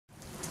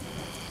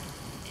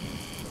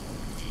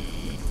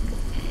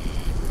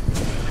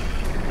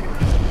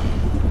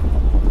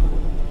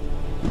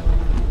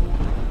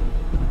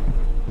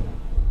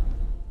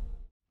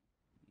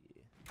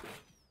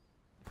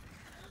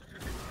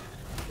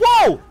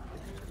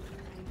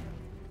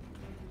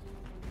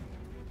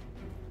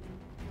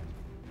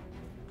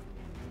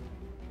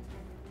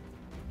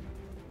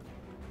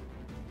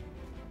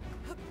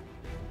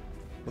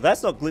Well,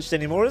 that's not glitched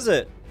anymore, is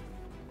it?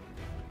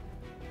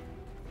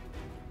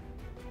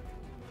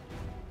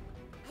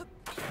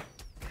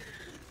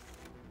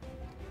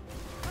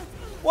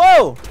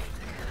 Whoa!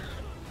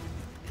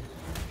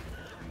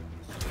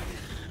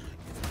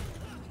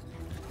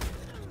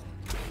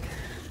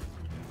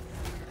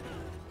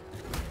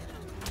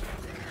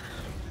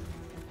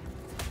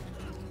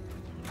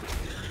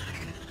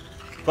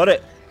 Got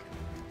it.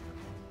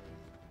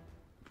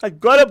 I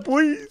got it,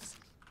 boys.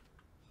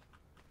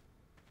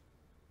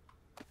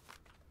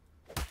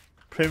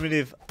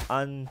 Primitive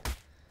unassembled.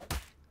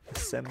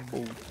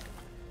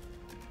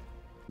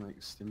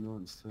 Make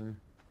stimulants too.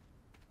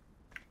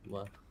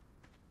 What?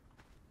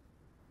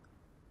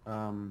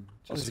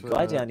 There's a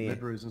guy down here.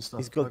 Med-brews and stuff.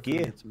 He's got Hopefully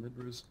gear. Get some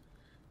med-brews.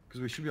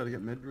 Because we should be able to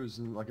get med-brews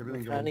and like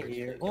everything Trying to going.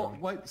 gear. Oh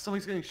wait,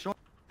 somebody's getting shot.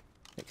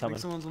 They're I think coming.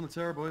 someone's on the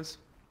terror, boys.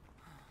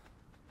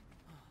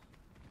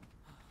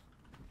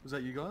 Was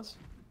that you guys?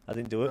 I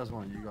didn't do That it. was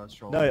one of you guys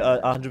shot. No,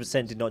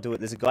 100% did not do it.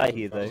 There's a guy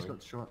here I though. just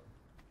got shot.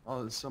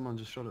 Oh, someone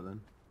just shot it then.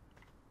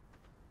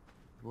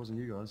 It wasn't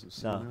you guys, it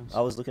was No, someone else. I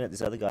was looking at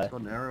this other guy. It's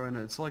got an arrow in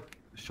it. It's like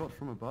shot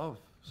from above,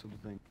 sort of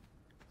thing.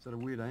 It's at a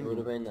weird It would angle.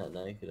 have been that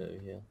naked over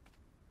here.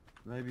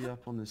 Maybe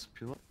up on this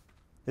pillar.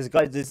 There's a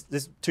guy. There's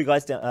two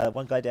guys down.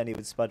 One guy down here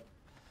with Spud.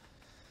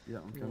 Yeah,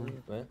 I'm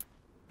coming. Where?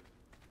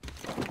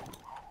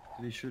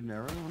 Did he shoot an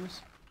arrow on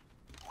us?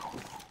 Oh,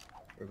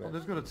 Whereabouts?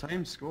 they've got a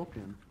tame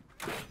scorpion.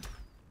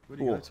 Where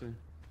do you Oh. go to?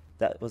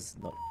 That was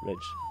not Reg.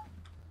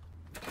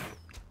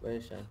 Where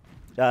is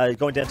Shane?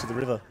 Going down to the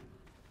river.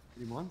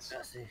 Hit him once?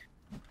 I see.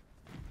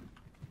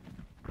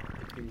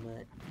 Pick him,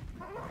 mate.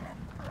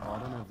 Oh, I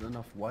don't have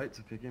enough weight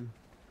to pick him.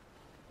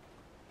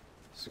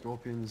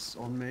 Scorpion's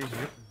on me.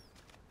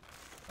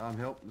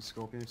 Help the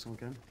scorpion if someone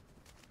can.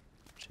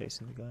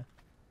 Chasing the guy.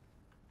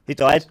 He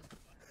died.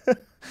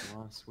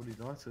 Nice. What did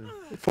he die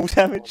to? Full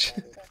damage.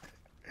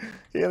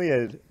 He only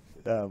had.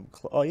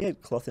 Oh, he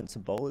had cloth and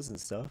some bowlers and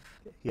stuff.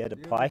 He had a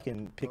Yeah, pike and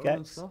Bow and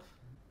pickaxe. stuff.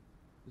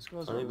 This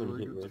guy's I got even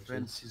really hit good Reg,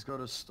 defense. He's got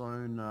a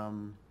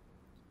stone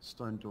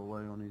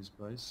doorway on his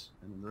base,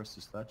 and the rest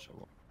is thatch.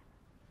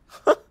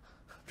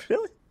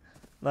 Really?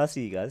 Nice to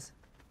see you guys.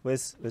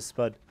 Where's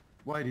Spud?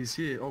 Wait, he's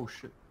here. Oh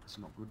shit, that's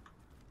not good.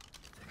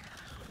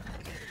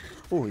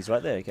 Oh, he's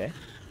right there. Okay.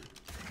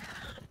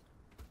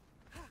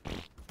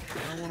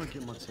 I want to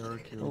get my terror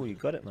kill. Oh, you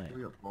got it, mate.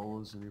 We got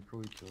bowlers, and he'll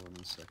probably kill him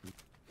in a second.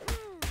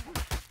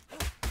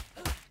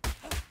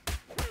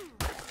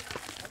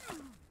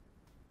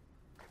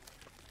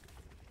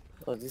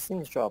 Oh, these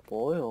things drop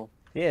oil.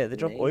 Yeah, they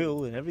drop Name.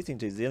 oil and everything,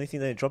 dude. The only thing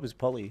they drop is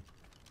poly.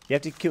 You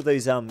have to kill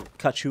those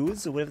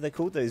kachuas or whatever they're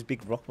called, those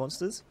big rock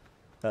monsters.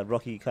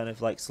 Rocky kind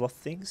of like sloth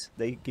things.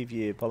 They give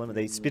you polymer,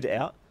 they spit it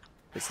out.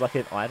 It's like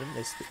an item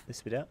they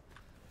spit out.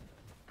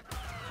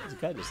 There's a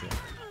guy just there.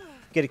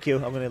 Get a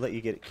kill. I'm going to let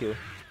you get a kill.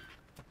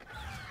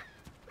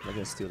 I'm not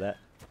going to steal that.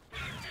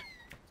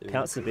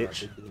 Pounce the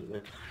bitch.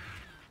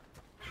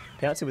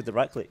 Pounce him with the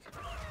right click.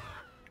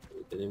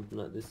 Get him from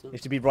that You distance.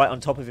 have to be right on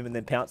top of him and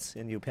then pounce,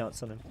 and you'll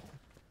pounce on him.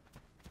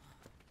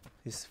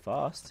 He's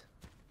fast.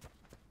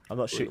 I'm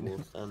not shooting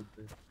him. Oh,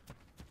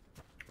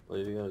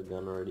 you got a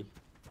gun already.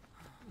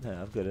 No,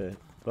 I've got a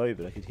bow,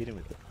 but I could hit him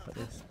with it like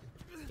this.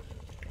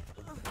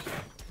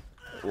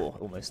 Oh,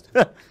 almost.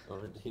 Oh,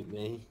 it hit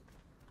me.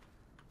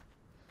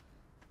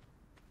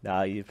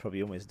 Nah, you're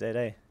probably almost dead,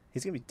 eh?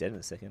 He's gonna be dead in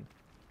a second.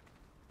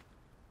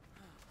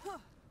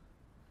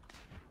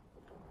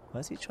 Why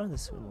is he trying to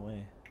swim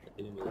away?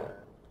 Hit him with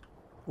that.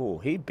 Oh,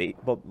 he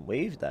beat Bob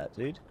weaved that,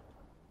 dude.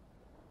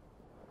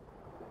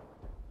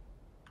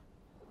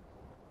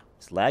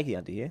 It's laggy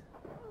under here.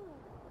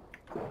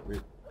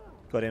 Rip.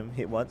 Got him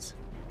hit once.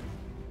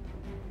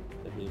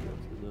 That hit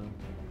once as well.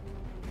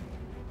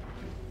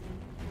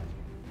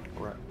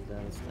 Right, was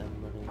out of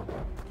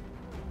stamina.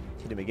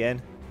 Hit him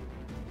again.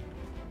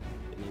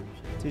 Hit him,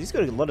 Dude, he's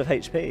got a lot of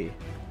HP.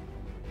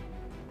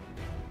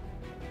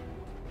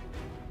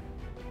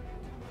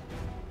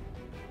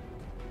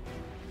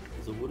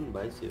 There's a wooden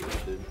base here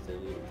with dudes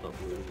standing on top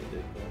of it.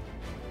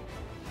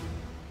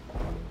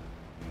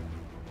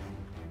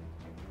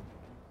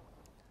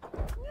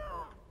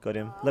 Got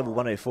him. Level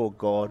 104,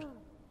 God.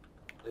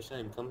 Hey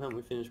Shane, come help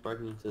me finish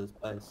breaking into this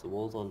base. The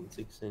wall's on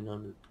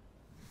 1600.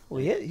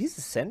 Well, yeah, he's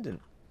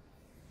ascendant.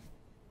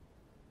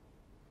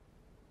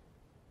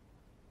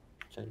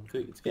 Shane,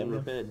 quick, it's getting Yeah,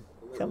 repaired.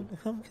 Come.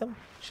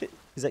 Shit.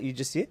 Is that you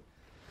just here?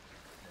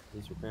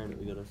 He's repairing it,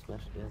 we gotta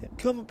smash it down. Yeah,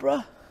 come on,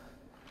 bruh.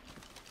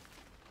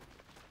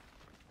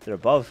 They're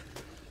above.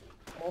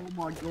 Oh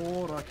my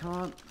god, I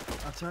can't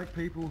attack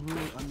people who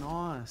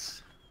are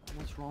nice.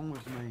 What's wrong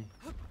with me?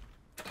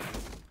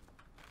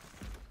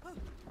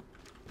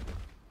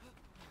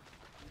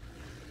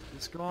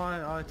 This guy,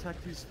 I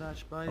attacked his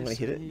thatch base. I'm gonna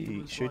hit it. and he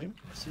You was shoot like him?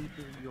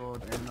 CP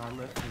yard, and I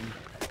left him,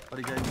 but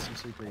he gave me some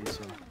CP,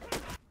 so.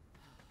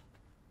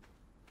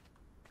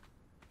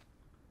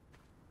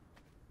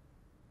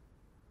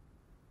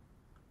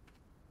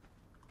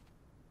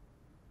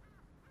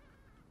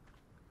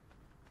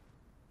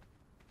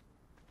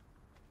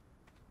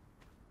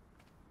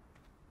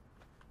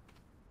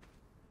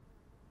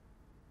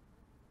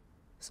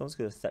 Someone's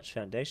got a thatched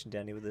foundation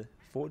down here with a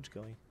forge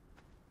going.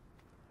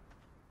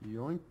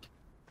 Yoink.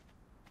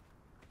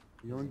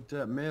 Yoink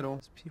that metal.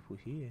 There's people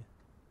here.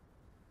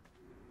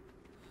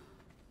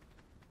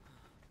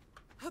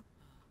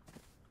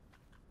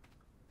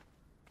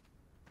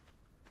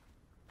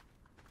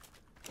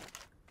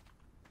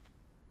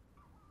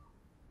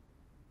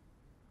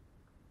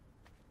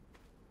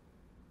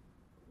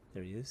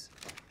 There he is.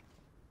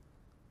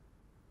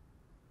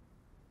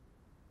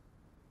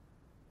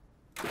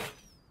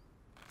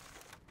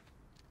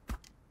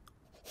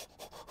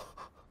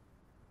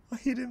 I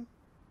hit him.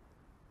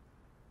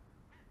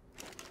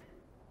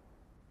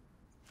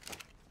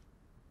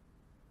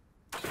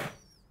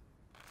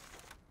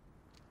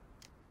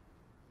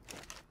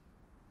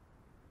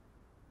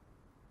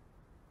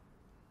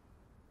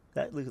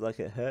 That looked like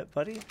it hurt,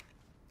 buddy.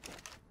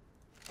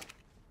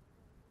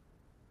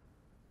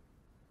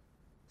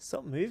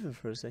 Stop moving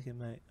for a second,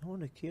 mate. I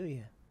want to kill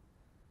you.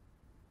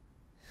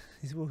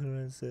 He's walking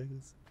around in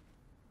circles.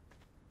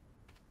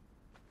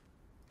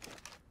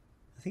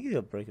 I think he's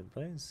got broken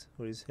bones,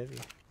 or he's heavy.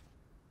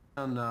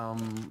 And the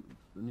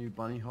new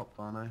bunny hop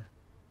dino.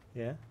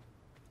 Yeah?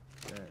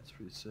 Yeah, it's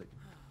pretty sick.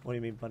 What do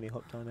you mean bunny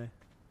hop dino?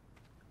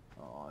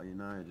 Oh, you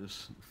know, it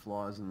just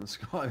flies in the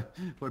sky.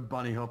 We're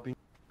bunny hopping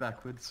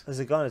backwards. There's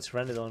a guy that's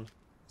rendered on.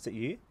 Is it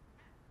you?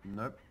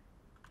 Nope.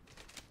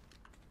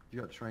 If you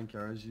got trank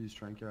arrows, use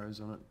trank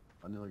arrows on it.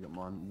 I nearly got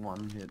mine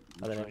one hit.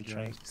 I don't have trank any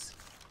arrows. tranks.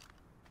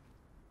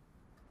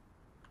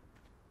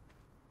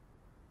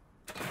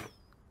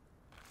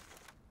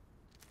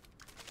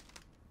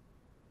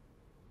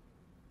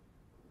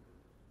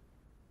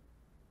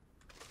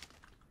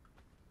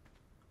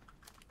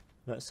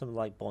 That's some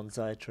like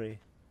bonsai tree.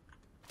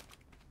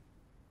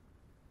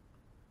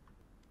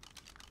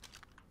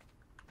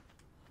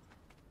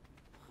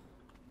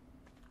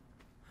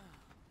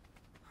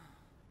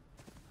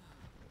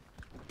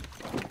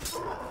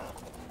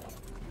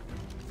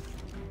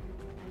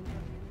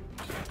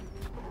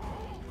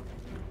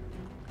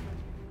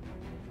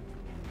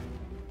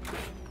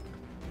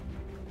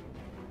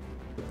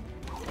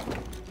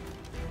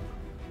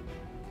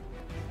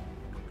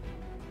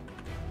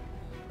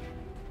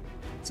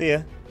 See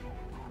ya.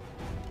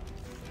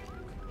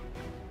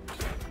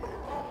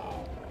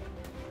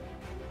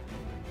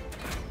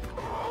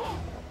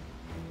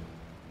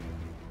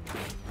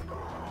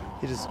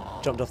 He just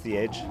jumped off the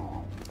edge.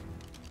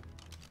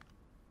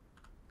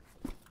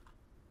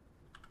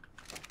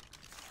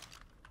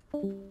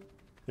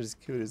 I just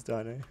killed his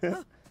dino.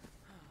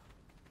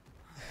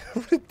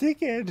 What a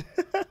dickhead!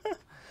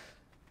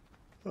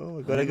 Oh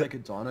my god, I make a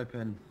dino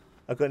pen.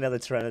 I got another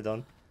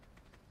pteranodon.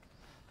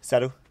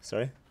 Saddle,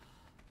 sorry.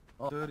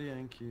 Oh, 30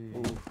 Anki.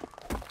 Ooh.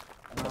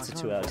 No, That's I a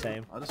can't 2-hour do it.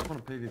 tame. I just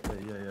want a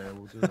PvP. Yeah,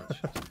 we'll do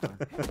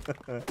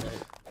that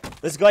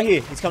shit. There's a guy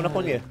here. He's coming up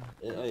on you.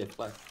 Yeah, oh yeah,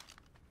 flag.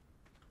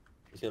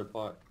 He's got a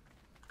pipe.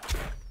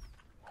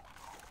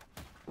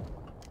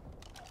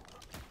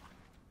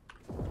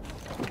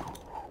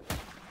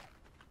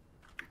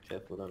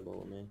 Careful, don't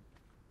bother me.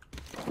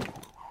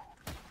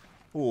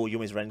 Ooh, you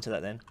almost ran into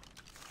that then.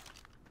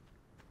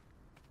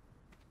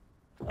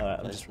 Alright,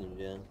 I'm just... Chasing him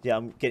down. Yeah,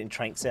 I'm getting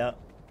tranks out.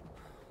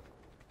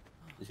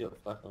 He's got a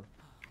flak on.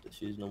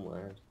 Just use normal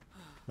arrows.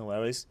 No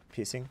arrows.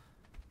 Piercing.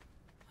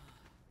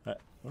 Alright.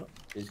 Oh,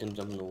 He's gonna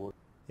jump in the water.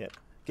 yep.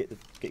 Get your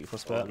Oh,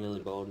 crossbow I out. nearly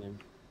bowled him.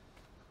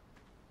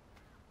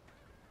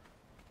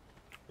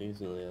 He's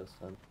nearly out of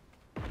stun.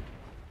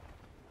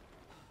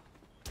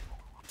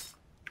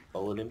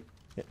 Bowled him.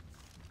 Yep.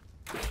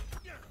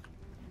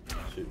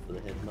 Shoot for the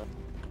head, mate.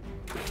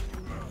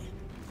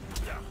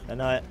 No,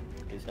 no.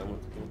 His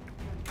helmet's cool.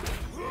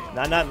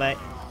 No, no, mate.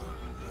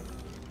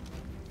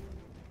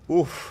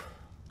 Oof.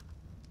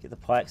 Get the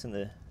pikes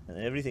and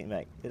everything,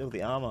 mate. Get all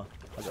the armor.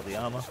 I got the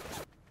armor.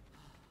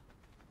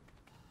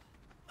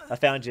 I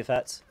found you,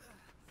 Fats.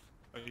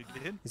 Oh, you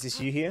did? Is this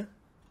you here?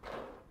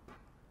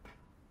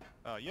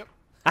 Yep.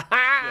 Ha Yeah,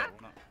 ha!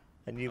 well, no.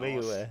 I knew where you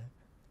Nice. were.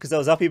 Because I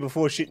was up here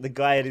before shooting the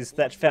guy at his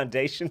thatched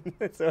foundation,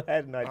 so I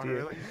had an idea.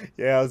 really?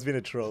 Yeah, I was being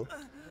a troll.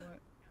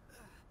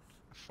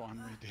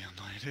 Finally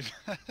downloaded.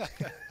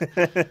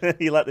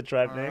 You like the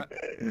tribe name?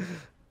 Alright.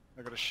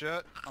 I got a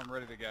shirt. I'm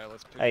ready to go.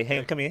 Let's pick. Hey, hang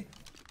on, come here.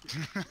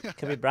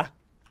 Come here, brah.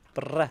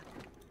 Brah.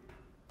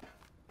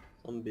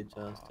 Some bitch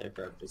ass tech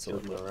raptor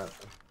killed my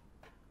raptor.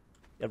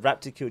 A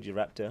raptor killed your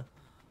raptor.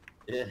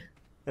 Yeah.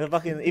 And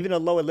fucking, even a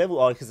lower level,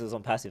 oh, because it was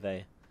on passive,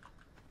 eh?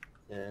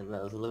 Yeah, and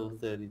that was a level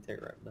 30 tech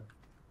raptor.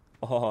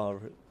 Oh,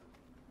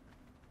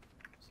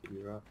 So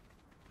you're right.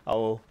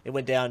 oh, it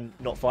went down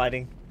not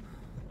fighting.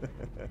 It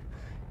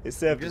I'm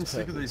served getting its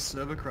sick of purpose. these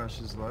server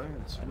crashes though.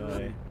 It's I know.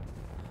 really...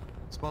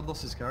 Spud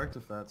lost his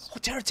character, Fats. Oh,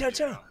 Terra, Terra,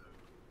 Terra!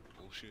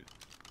 Bullshit.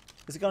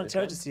 There's a guy on Okay.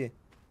 Terra just here.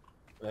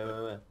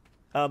 Where?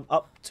 Up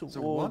what?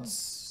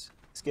 towards...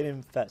 Let's get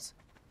him fast.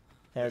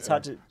 Yeah, it's Yeah.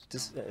 hard to...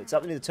 Just, it's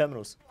up near the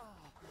terminals.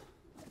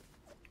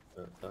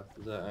 Where the fuck?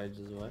 Is that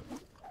ages away?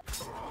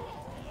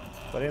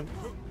 Got him.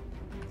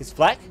 He's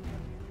flak?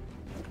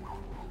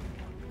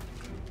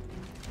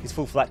 He's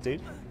full flak,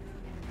 dude.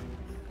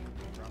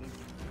 Running.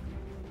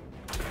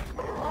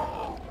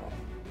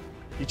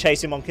 You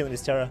chase him on killing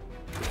his terror.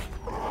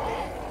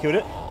 Killed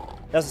it.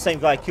 That was the same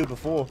guy I killed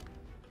before.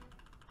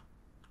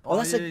 Oh,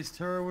 that's yeah, a- his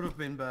terror would have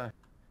been back.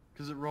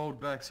 Because it rolled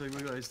back, so we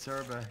got his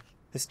terror back.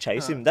 Let's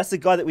chase him. That's the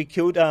guy that we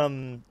killed,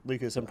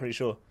 Lucas, I'm pretty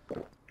sure.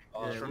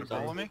 Oh, Yeah, He's trying to it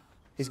follow me.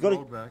 He's It got a...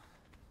 rolled back.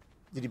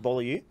 Did he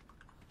bowler you?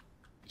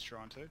 He's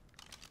trying to.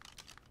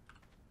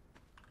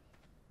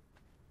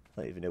 I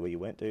don't even know where you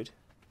went, dude.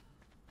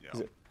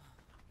 Yeah.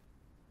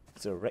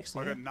 Is there a Rex I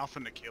in there? got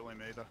nothing to kill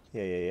him either.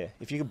 Yeah.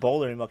 If you can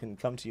bowler him, I can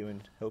come to you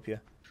and help you.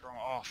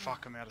 Oh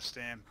fuck, I'm out of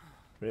stam.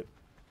 Rip.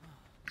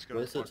 He's got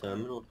Where's a the fucking-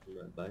 terminal from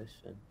that base,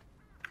 Shane?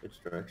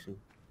 Which direction?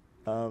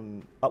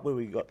 Up where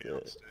we got Be the...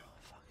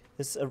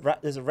 upstairs.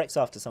 There's a Rex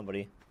after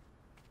somebody.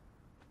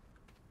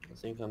 I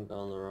think I'm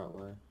going the right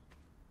way.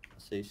 I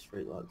see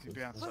street lights. He and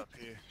bounced stuff. up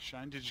here.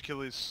 Shane, did you kill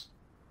his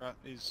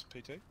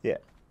PT? Yeah.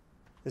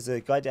 There's a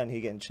guy down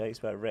here getting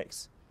chased by a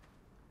Rex.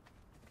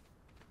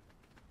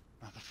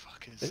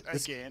 Motherfuckers.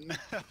 Let's- Again.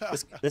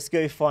 Let's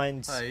go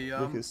find Hey,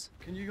 Lucas.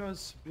 can you guys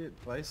spit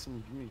base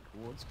and give me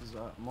chords? Because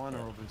mine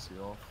are obviously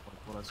off,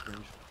 like what I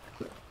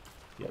screenshot.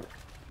 Yep.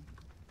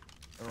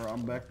 Alright,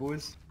 I'm back,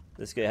 boys.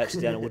 Let's go hatch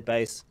down a wood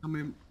base. Tell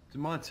me, did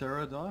my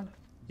terror die?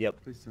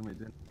 Yep. Please tell me it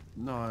did.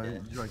 No, Yeah.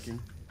 you're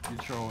joking. You're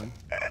trolling.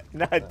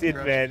 No, it did,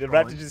 You're man. The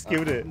actually raptor just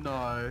trolling. killed it.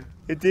 No.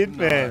 It did,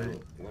 No. man.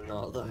 We're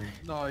not though.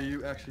 No,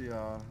 you actually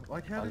are.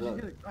 Like, how I did you got-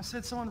 get it? I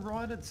said someone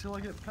ride it till I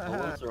get I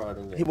packed. was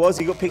riding it. He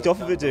got picked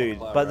off of it, dude,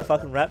 by the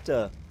fucking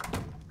raptor.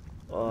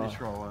 Oh. You're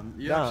trolling.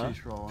 You're Nah.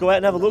 actually trolling. Go out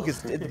and have a look.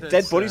 It's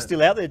dead body's sad.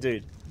 still out there,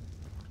 dude.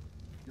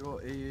 Your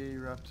EE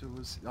Raptor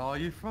was. Oh,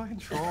 you fucking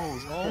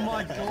trolls. Oh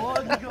my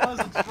god, you guys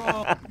are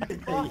trolls. You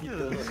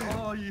fuckers.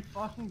 Oh, you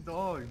fucking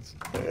dogs.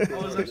 I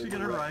was actually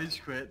gonna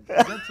rage quit.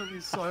 That took me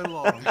so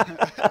long.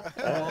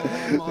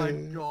 Oh my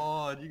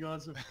god, you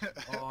guys are.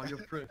 Oh, you're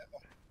prick.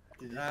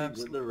 Did you think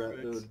that the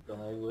raptor was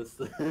dying with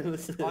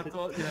the... I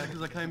thought, yeah,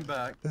 because I came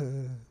back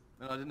and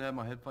I didn't have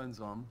my headphones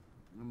on.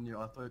 And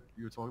I thought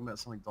you were talking about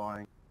something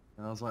dying.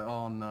 And I was like,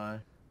 oh no.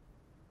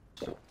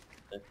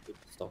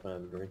 Stop and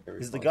have a drink every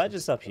Is the 5 guy seconds.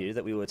 just up here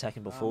that we were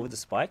attacking before with the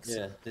spikes?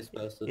 Yeah, this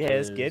bastard. Yeah,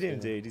 let's get him,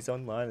 dude. He's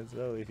online as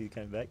well if he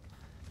came back.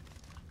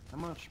 How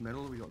much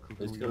metal have we got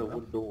cooking? He's got a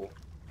wood door.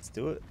 Let's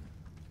do it.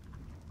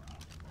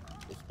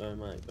 Let's go,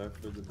 mate. Go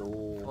through the I feel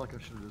door. like I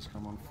should have just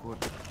come on foot.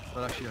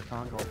 But actually I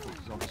can't go on foot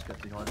because I'll just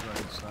get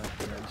dehydrated, so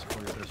yeah, this is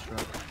probably the best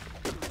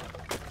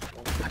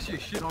strat. Actually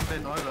shit, I'm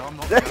bent over, I'm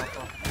not the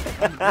alpha.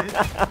 I'm the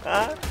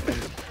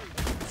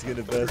bitch. He's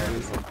gonna burst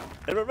this.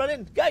 Everyone run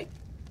in, go!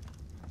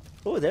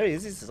 Oh, there he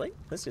is. He's asleep.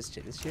 Let's just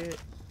check this shit.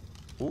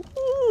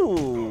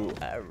 Ooh,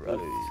 arrows.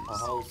 A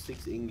whole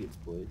 6 ingots,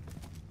 boy.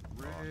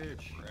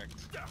 Rich. Correct.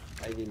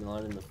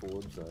 89 in the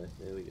forge, though.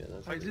 There we go.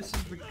 That's Hey, good. this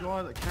is the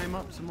guy that came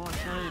up to my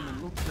team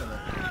and looked at it.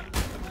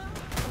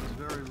 That was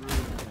very rude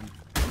of him.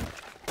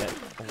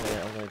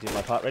 Okay, I'm gonna do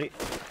my part. Ready?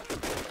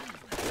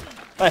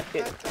 Hey.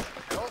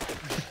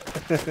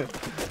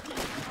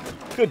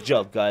 Good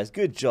job, guys.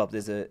 Good job.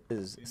 There's a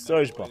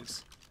storage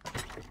box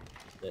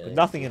Yeah. with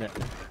nothing in it.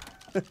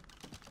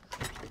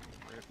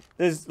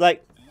 There's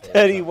like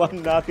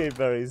 31 narco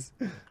berries.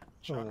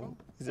 Charcoal?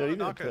 Is there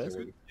even a Narcos, person?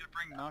 good. Yeah,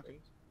 bring narcos.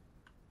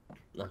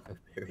 Narco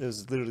berry.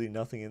 There's literally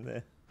nothing in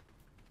there.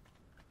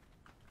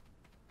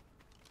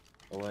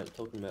 Oh wait,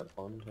 talking about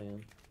Pond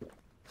Town.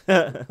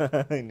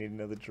 I need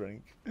another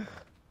drink.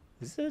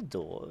 Is there a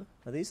door?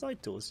 Are these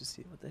like doors just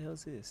here? What the hell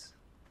is this?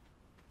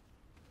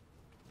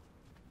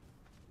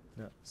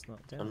 No, it's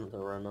not Trying down. not to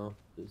run off.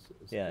 It's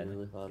Yeah,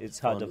 really hard. it's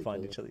hard to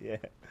find each other. Yeah,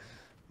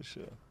 for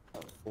sure.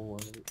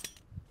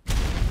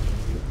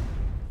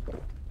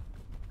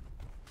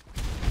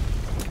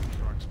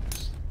 Strikes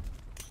miss.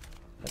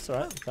 That's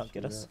alright. You can't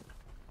get us.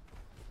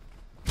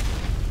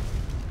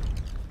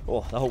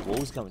 Oh, the whole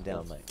wall's coming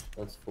down, mate.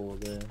 That's 4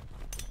 there.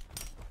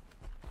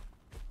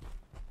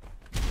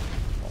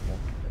 One more.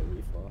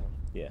 Maybe 5.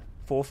 Yeah,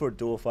 4 for a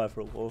door, 5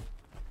 for a wall.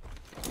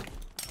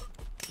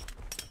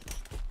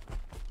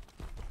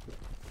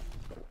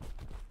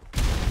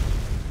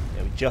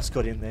 Yeah, we just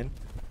got in then.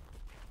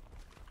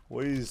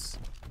 Whiz.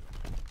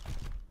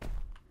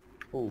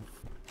 Oof.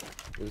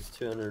 There's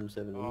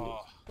 207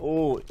 ingots. Oh,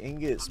 Oh,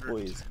 ingots, 102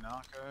 boys.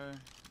 narco.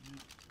 Yeah,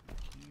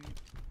 cute.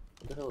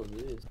 What the hell is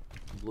this?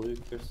 Blue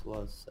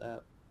crystallized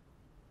sap.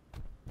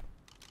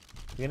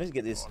 We're gonna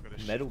get this Oh, I got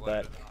a metal shitload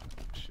back. of,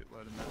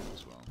 shitload of metal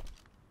as well.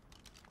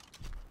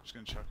 Just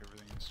gonna chuck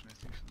everything in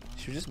smithy for the moment.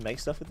 Should we just make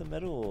stuff with the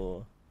metal,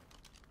 or...?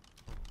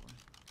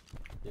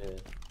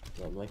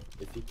 Yeah. Like,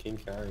 if you can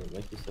carry it,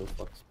 make yourself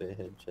like spare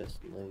head, chest,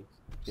 and legs.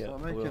 Yeah,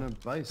 Start I making will.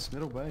 a base,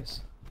 metal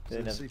base. Is Yeah,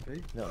 it no.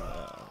 CP? No,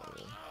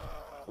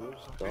 Someone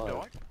just Who died.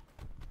 died?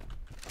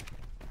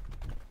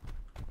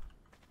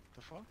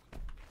 The fuck?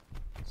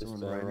 Just Someone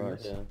go raiding right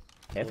us? here.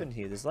 Heaven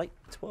here. There's like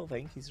 12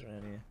 Yankees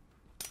around here.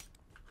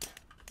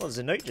 Oh, there's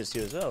a note just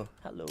here as well.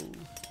 Hello.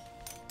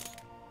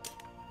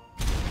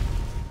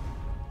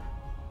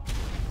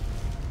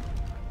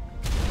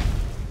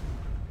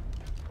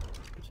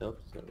 Which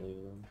help does that leave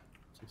them?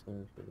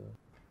 600 for that.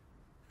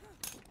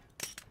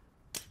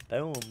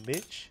 Boom,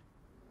 bitch.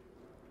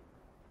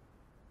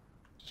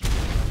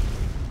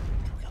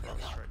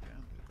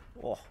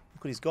 Oh, look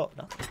what he's got.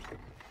 Nothing.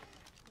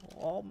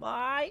 Oh,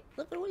 mate.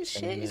 Look at all his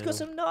shit. He's got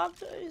some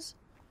nachos.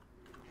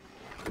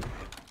 Can't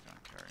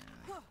carry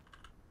anything.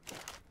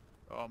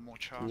 Oh, more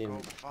charcoal. Yeah,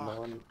 Fuck.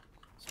 none.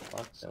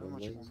 Spark So that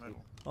much was more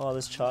metal. Oh,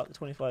 there's charcoal.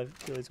 25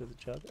 kilos worth of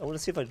charcoal. I want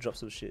to see if I can drop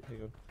some shit.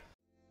 Hang on.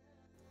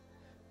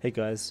 Hey,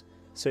 guys.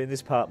 So in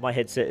this part, my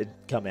headset had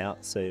come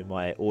out, so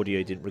my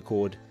audio didn't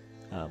record.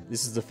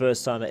 This is the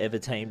first time I ever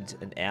tamed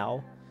an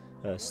owl,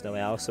 a snow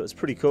owl, so it's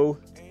pretty cool.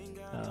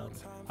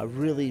 I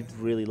really,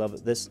 really love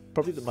it. This is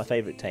probably my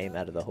favourite tame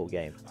out of the whole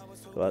game.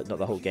 Well, not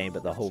the whole game,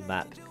 but the whole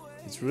map.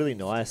 It's really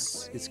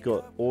nice. It's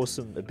got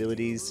awesome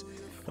abilities.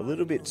 A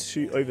little bit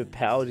too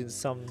overpowered in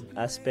some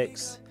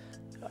aspects.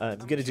 I'm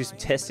going to do some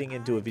testing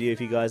and do a video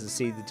for you guys and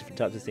see the different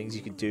types of things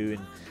you can do,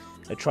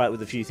 and try it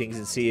with a few things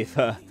and see if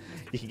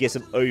you can get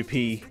some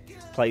OP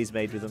plays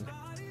made with them.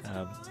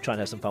 Try and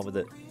have some fun with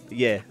it. But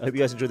yeah, I hope you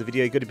guys enjoyed the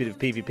video. Got a bit of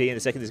PvP in a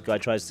second. This guy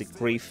tries to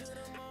grief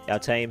our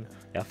tame,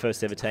 our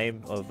first ever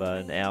tame of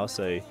an owl.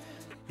 So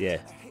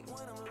yeah,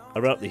 I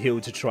ran up the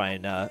hill to try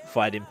and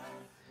fight him.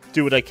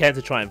 Do what I can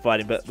to try and fight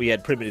him, but we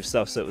had primitive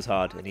stuff, so it was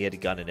hard, and he had a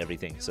gun and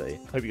everything. So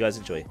hope you guys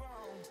enjoy.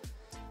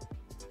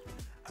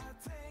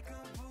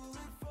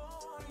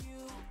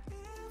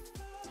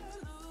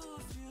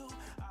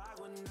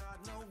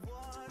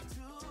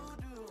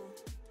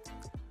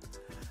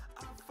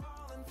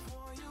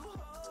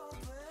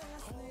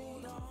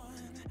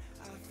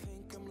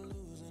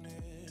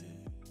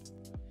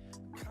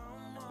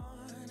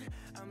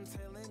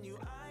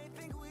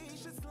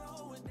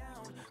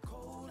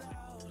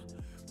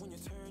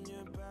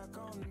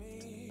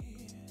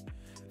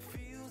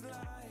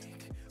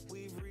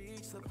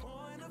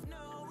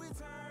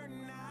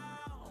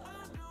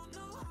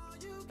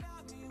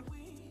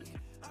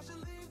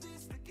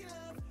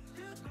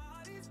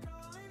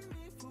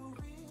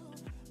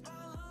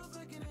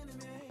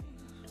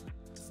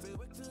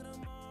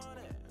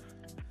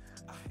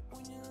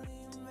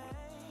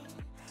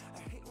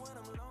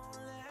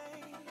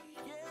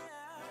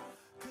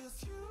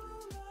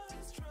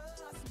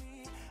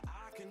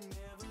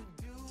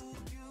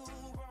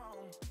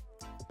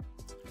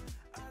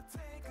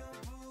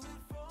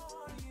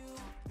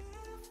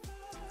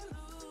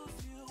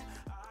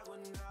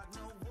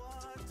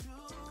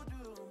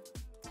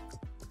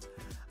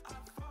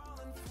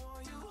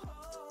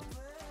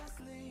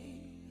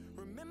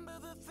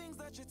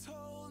 You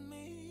told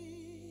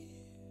me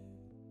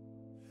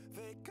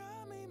they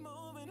got me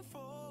moving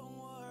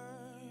forward,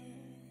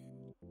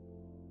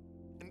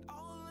 and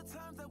all the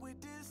times that we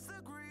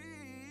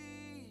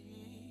disagreed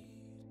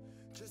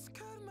just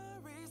cut my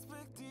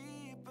respect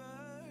deeper.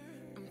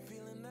 I'm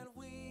feeling that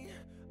we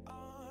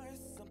are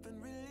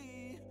something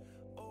really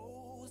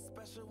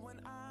special. When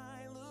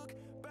I look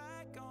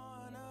back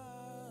on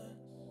us,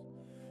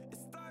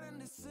 it's starting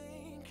to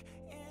sink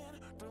in.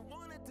 Don't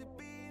want it to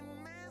be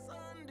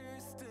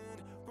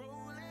misunderstood.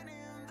 Rolling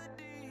in the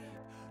deep,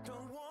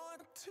 don't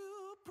want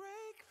to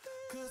break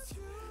this. 'Cause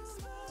you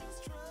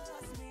must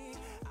trust me,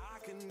 I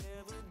can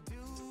never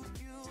do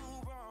you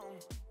wrong.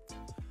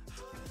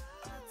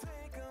 I'll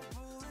take a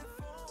bullet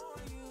for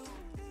you.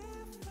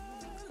 If I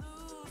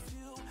lose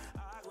you, I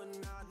would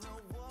not know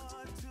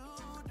what to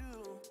do.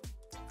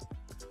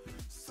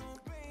 So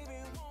baby,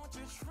 won't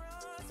you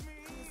trust me?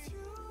 'Cause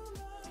you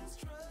must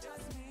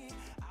trust me,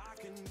 I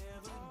can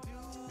never do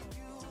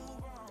you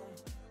wrong.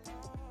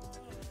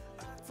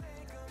 I'll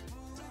take a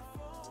bullet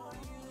for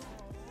you.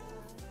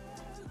 If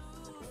I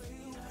lose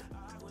you,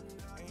 I would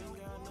not ain't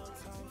got no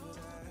time for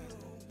that.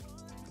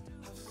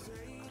 I've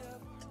stayed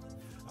up,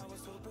 I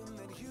was hoping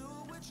that you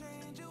would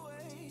change your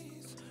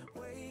ways.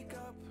 Wake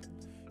up,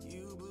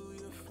 you blew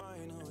your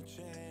final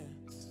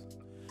chance.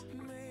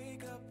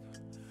 Make up,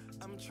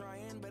 I'm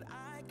trying, but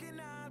I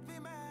cannot be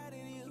mad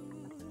at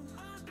you.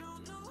 I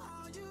don't know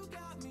how you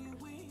got me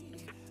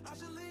weak. I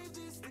should leave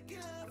this to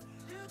give.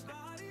 Your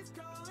body's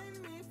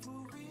calling me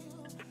for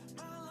real.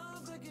 My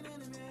love's like an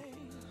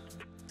enemy.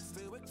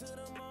 Stay awake till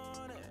the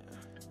morning.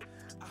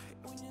 I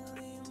hate when you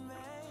leave me.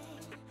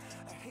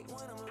 I hate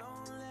when I'm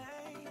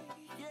lonely.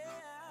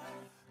 Yeah,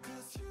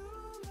 'cause you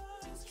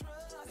must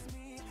trust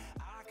me.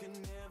 I can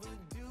never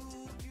do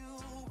you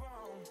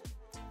wrong.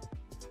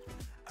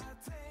 I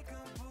take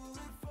a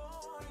bullet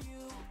for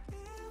you.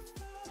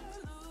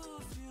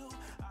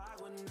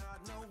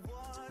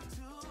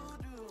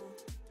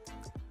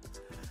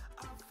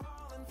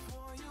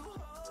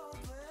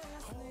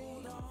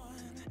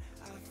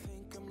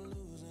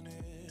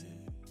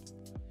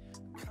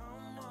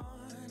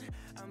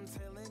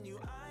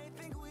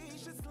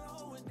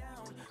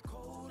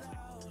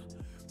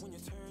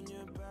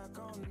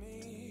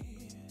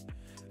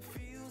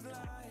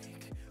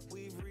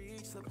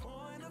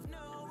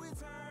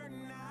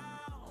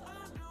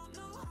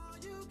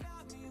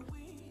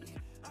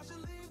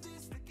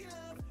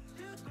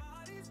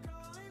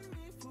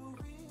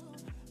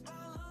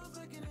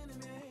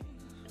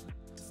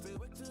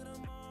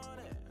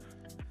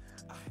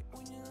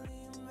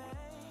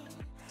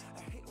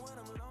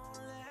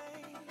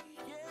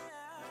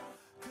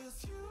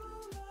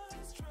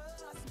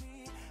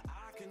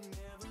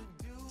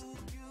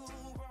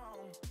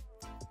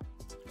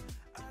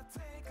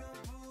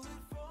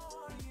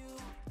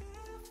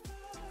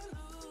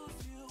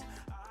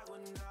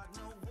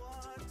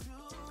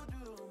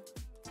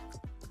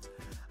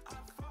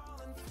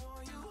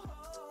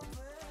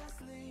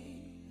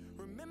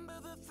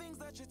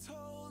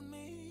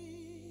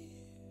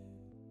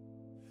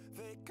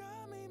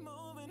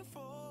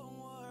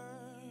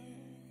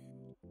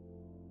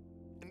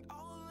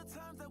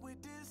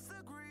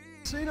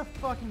 seen a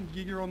fucking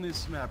Giga on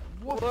this map.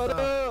 What the?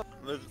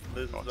 up? This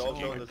is Oh, also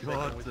Oh in my the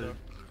god, second window.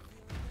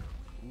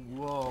 dude.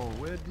 Whoa,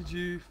 where did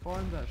you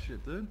find that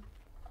shit, dude?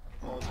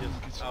 Oh,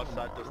 just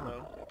outside the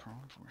snow. Prime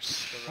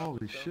Force.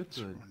 Holy shit,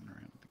 dude. Running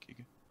around with the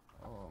Giga.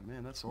 Oh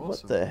man, that's awesome.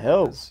 What the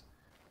hell?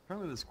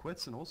 Apparently there's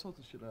quets and all sorts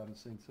of shit I haven't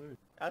seen too.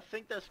 I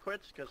think there's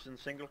quits because in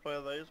single player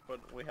there is, but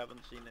we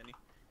haven't seen any.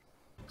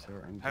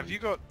 Have you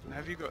got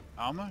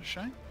armor,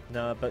 Shane?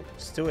 No, but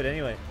just do it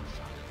anyway.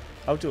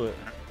 I'll do it.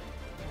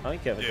 I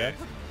ain't care about Yeah. that.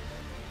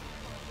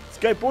 Let's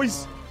go,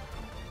 boys!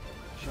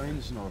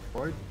 Shane's not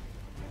afraid.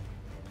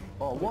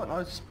 Oh, what?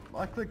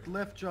 I clicked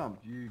left jump,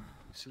 you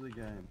silly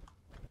game.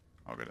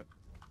 I'll get it.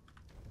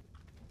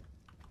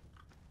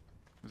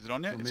 Is it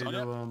on you? For It's me on to,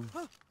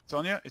 you. It's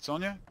on you. It's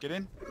on you. Get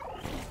in.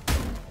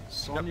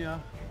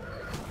 Sonia.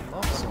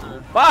 Love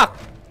Sonia. Fuck!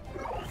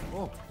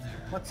 Oh,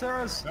 my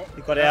terrace!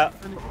 You got out.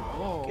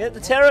 Oh, Get the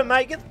terror,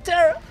 mate! Get the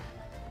terror!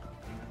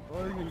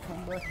 Oh, you can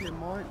come back here,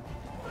 mate.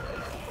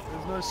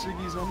 There's no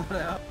ciggies on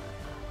that out.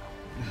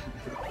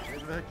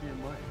 Get back here,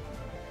 mate.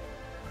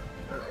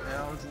 That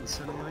owl isn't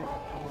sitting, mate.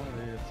 Come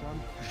over here,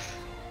 son.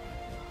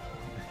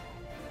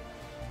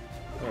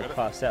 I'm gonna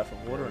pass out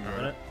from water in a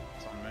minute.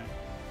 It's on me.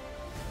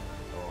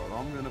 Alright,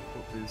 I'm gonna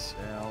put this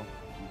owl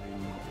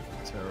in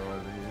the terror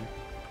over here.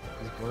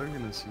 This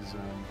Boganus is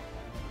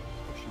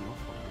pushing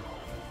off on me.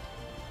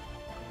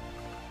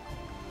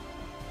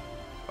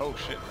 Oh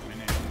shit, I'm in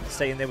here.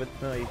 Stay in there with.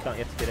 No, you can't.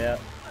 You have to get out.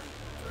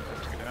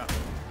 Let's get out.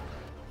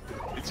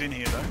 It's in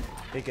here though.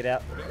 Yeah, get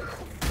out.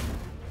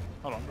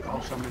 Hold on. I'll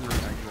come in and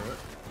aggro it.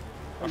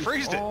 I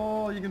freezed it.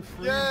 Oh, you can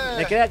freeze Yeah.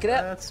 it. Yeah, get out, get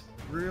out. That's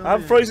brilliant.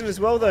 I'm frozen as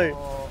well, though.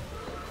 Oh,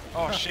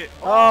 Oh shit.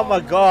 Oh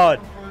my god.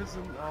 I'm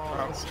frozen. Oh,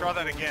 Alright, that's try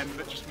that again,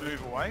 but just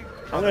move away.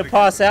 Try I'm that gonna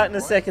pass again, out in a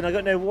move away. second. I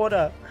got no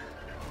water.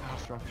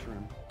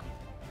 structuring.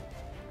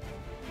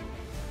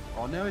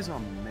 Oh, now he's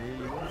on me.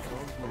 What a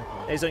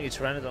dog. He's on your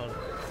Pteranodon.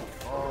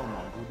 Oh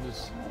my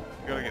goodness.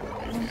 You gotta get the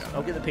PT out.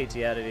 I'll get the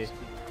PT out of here.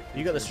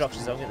 You got the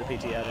structures. I'll get the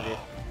PT out of here.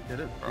 Get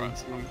it? Right,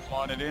 BT. I'm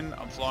flying it in.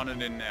 I'm flying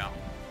it in now.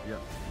 Yep.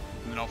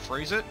 And then I'll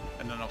freeze it,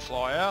 and then I'll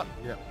fly out,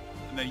 Yep.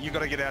 and then you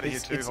gotta get out of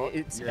here too, Hot.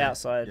 It's Yeah,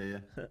 outside. Yeah,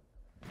 yeah.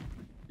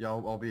 Yeah,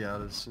 I'll be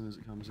out as soon as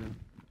it comes in.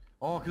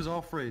 Oh, because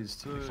I'll freeze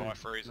too. If I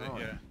freeze it,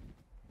 Right. yeah.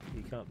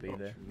 You can't be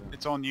there. True that.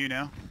 It's on you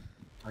now.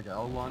 Okay,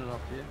 I'll line it up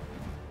here.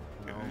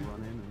 And Okay. I'll run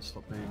in and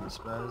stop being the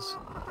spaz.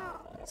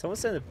 Someone's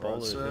saying the Right,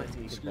 bowler. sir, You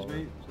can excuse bowl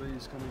me, it.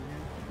 please come in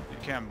here. You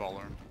can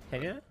bowler him.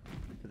 Can you?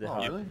 With the Oh,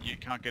 heart. really? You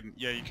can't get.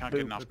 Yeah, you can't But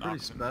get enough They're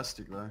pretty knocks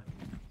in. spastic though.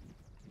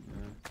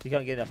 Yeah. You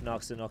can't get enough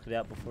knocks to knock it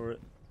out before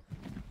it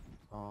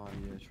Oh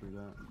yeah, true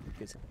that.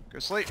 gets. Go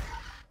sleep.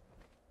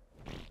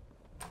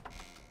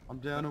 I'm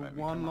down to Maybe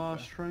one come up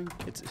last shrink.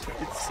 It's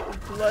so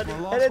bloody. My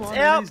And last it's one,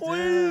 out, he's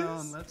boys!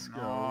 down. Let's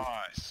go.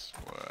 Nice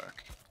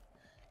work.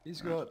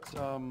 He's got I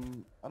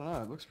don't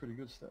know. It looks pretty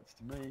good stats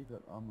to me,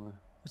 but I'm a.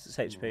 What's its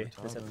HP? I'm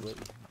a Let's have a retarded.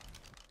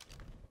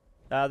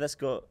 look. That's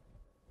got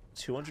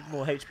 200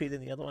 more HP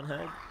than the other one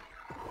had.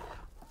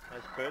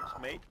 Nice birds,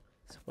 mate.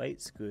 Its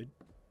weight's good.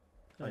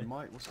 Hey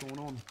mate, what's going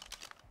on?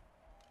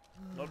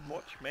 Not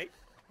much, mate.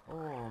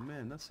 Oh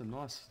man, that's a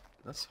nice.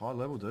 That's high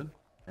level, dude.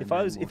 If And I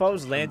then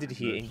was more landed touch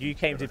here and and you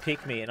came to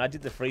pick me and I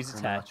did the freeze and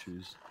attack,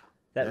 archers.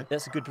 that Yeah.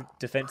 that's a good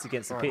defense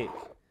against the Right. pick.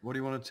 What do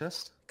you want to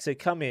test? So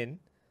come in.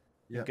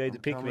 Yeah, go to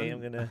pick me,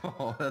 I'm gonna-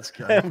 Oh, that's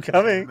good. I'm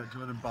coming. I'm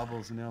joining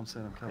bubbles, and now I'm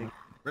saying I'm coming.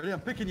 Ready? I'm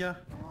picking you.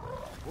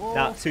 Whoa.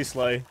 Nah, too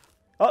slow.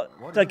 Oh,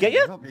 What did I get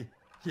you? got me?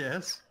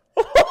 Yes.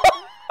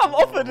 I'm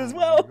off it as Oh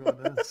well. my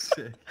God, that's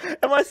sick.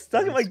 Am I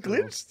stuck? Am I That's cool.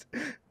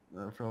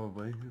 glitched?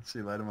 Probably. See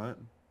you later, mate.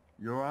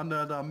 You're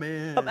under the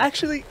man. I'm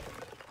actually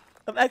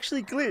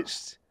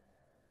glitched.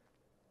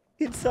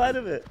 Inside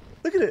of it.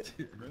 Look at it.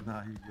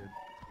 Nah, you're good.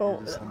 Oh,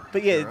 You're just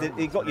but yeah, you're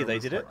it got you though,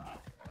 just did it? like-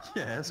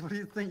 Yes. What do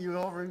you think you're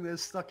hovering there,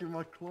 stuck in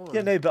my claws?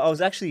 Yeah, no, but I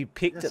was actually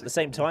picked Yes, at the it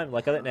same got time.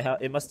 Like, I don't know how.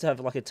 It must have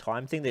like a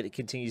time thing that it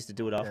continues to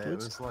do it Yeah, it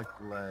afterwards. was like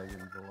lag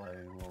and delay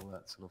and all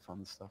that sort of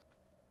fun stuff.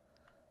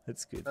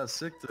 That's good. That's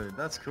sick, dude.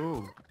 That's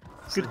cool.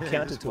 Good So, yeah,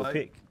 counter just to a wait.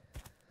 pick.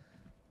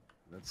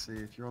 Let's see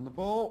if you're on the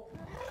ball.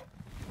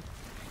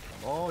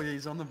 Oh, yeah,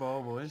 he's on the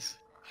ball, boys.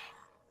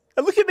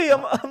 And look at me,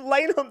 I'm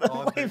laying on the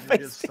Oh, laying dude, you get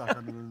face stuck down.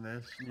 under the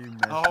mesh. You mesh.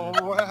 Oh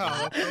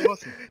wow, that's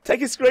awesome. Take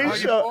a Oh, you're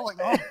screenshot. falling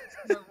off.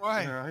 No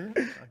way. Where are you?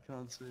 I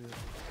can't see it.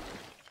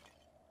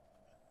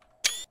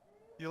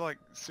 You're like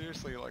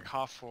seriously like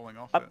half falling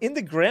off I'm it. in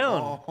the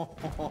ground.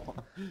 Oh,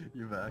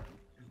 you're back.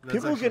 That's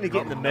People are actually gonna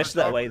get in the cool. mesh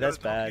that way. That's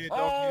Dog bad. here, Oh,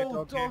 dog here,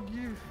 dog, dog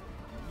here. you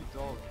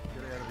dog.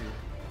 Get out of here.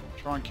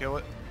 Try and kill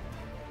it.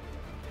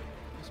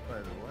 Just bait it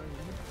away,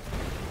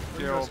 wouldn't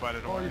you? Yeah, I'll bait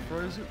it Oh, away. you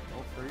froze it?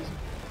 I'll freeze it.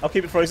 I'll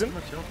keep it How frozen.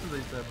 much health do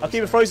these bad I'll boys keep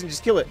it have? frozen.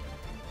 Just kill it.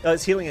 Oh,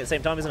 it's healing at the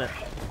same time, isn't it?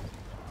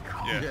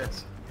 Yeah.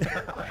 Yes.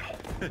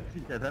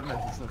 Yeah, that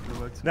method's not gonna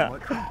work too No.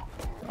 much.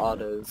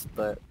 Autos,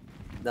 but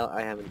no,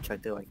 I haven't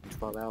checked it like in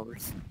 12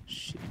 hours.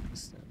 Shit.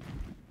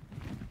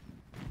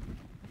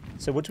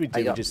 So what do we do?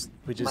 I We got just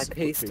My put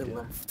paste food and down.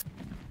 left.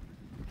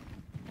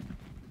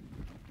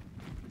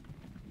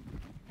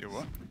 You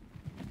what?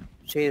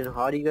 Shane and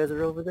Hottie, you guys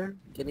are over there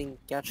getting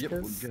Yep, we're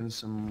gachkas? getting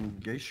some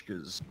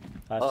geishkas.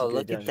 I have to Oh, go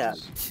look down at that.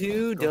 to-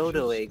 2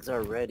 dodo eggs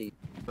already.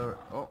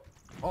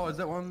 Oh, is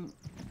that one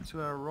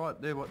to our right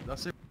there? What? I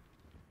see.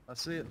 I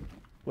see it.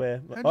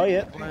 Where? How'd Oh you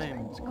yeah, get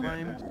claimed?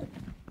 Claimed.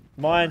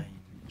 mine.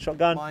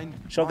 Shotgun. Mine.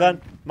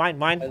 Shotgun.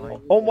 Mine. I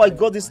like Oh my it.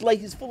 god, this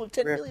lake is full of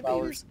 10 Rare million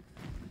flowers. beavers.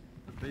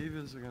 The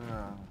beavers are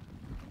gonna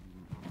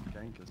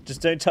gank us.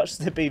 Just don't touch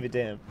the beaver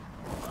dam.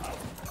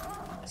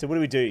 So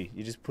what do?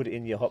 You just put it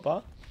in your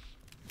hotbar?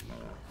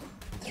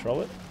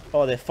 Throw it?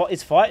 Oh,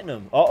 it's fighting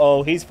him.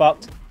 Uh-oh, he's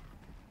fucked.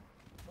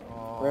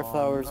 Oh, Rare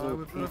flowers no, will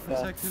we've got to keep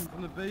protect him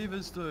from the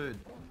beavers, dude.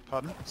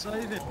 Pardon?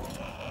 Save him.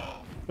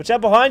 Watch out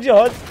behind you,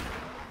 Hod.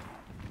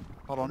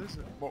 Hold on. What is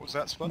it? What was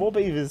that, Spud? More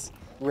beavers.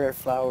 Rare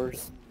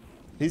flowers.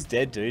 He's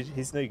dead, dude.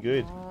 He's no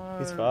good.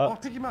 He's Oh,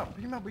 fucked. pick him up.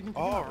 Pick him up. We can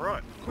pick him Oh, up.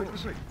 right. Quick,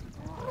 quick, quick.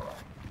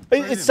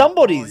 Hey, Save it's him.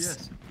 somebody's. Oh,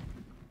 yes.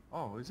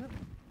 Oh, is it?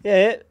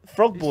 Yeah,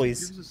 frog He's-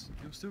 boys.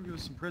 He'll still give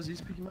us some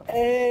prezzies. Pick him up.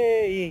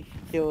 Hey!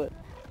 Kill it.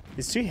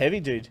 He's too heavy,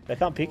 dude. I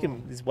can't pick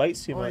him. His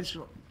weight's too Oh, much.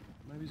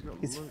 maybe he's got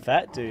He's loot.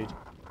 fat, dude.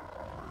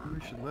 Maybe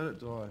we should let it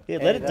die. Yeah,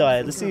 Hey, let it that's die.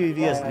 the Let's see if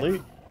he has guy.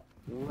 loot.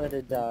 Let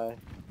it die.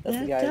 That's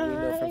Let the it guy we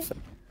know die.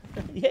 from...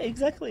 Yeah,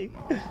 exactly.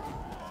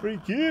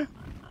 Freak you.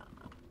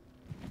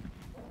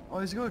 Oh,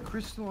 he's got a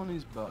crystal on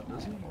his butt,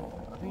 does he?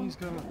 I think he's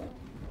got.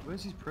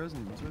 Where's his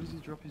presents? Where does he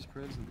drop his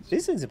presents?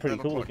 These things are They pretty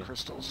look cool like looking.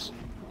 crystals.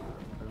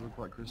 They look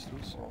like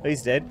crystals. Oh,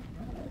 he's dead.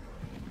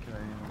 Okay,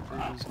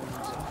 beavers gonna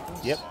attack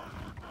us. Yep.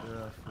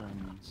 They're our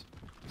friends.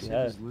 See if Yeah.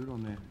 there's loot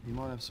on there. He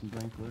might have some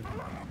blank loot.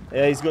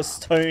 Yeah, he's got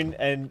stone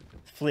and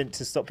flint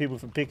to stop people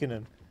from picking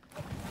him.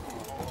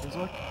 There's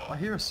like, I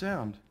hear a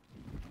sound.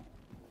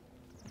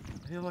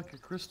 I hear like a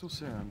crystal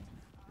sound.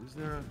 Is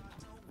there a...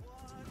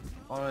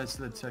 Oh no, it's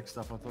the tech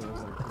stuff. I thought it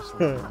was like a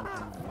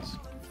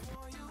crystal.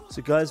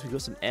 So guys, we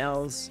got some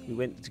owls. We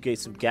went to get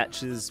some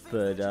gachas,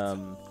 but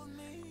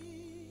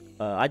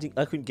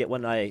I couldn't get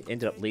one. I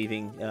ended up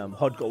leaving.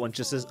 Hod got one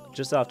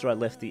just after I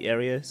left the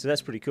area, so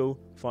that's pretty cool.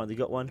 Finally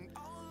got one.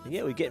 And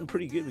yeah, we're getting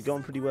pretty good. We're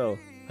going pretty well.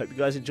 Hope you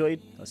guys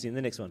enjoyed. I'll see you in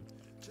the next one.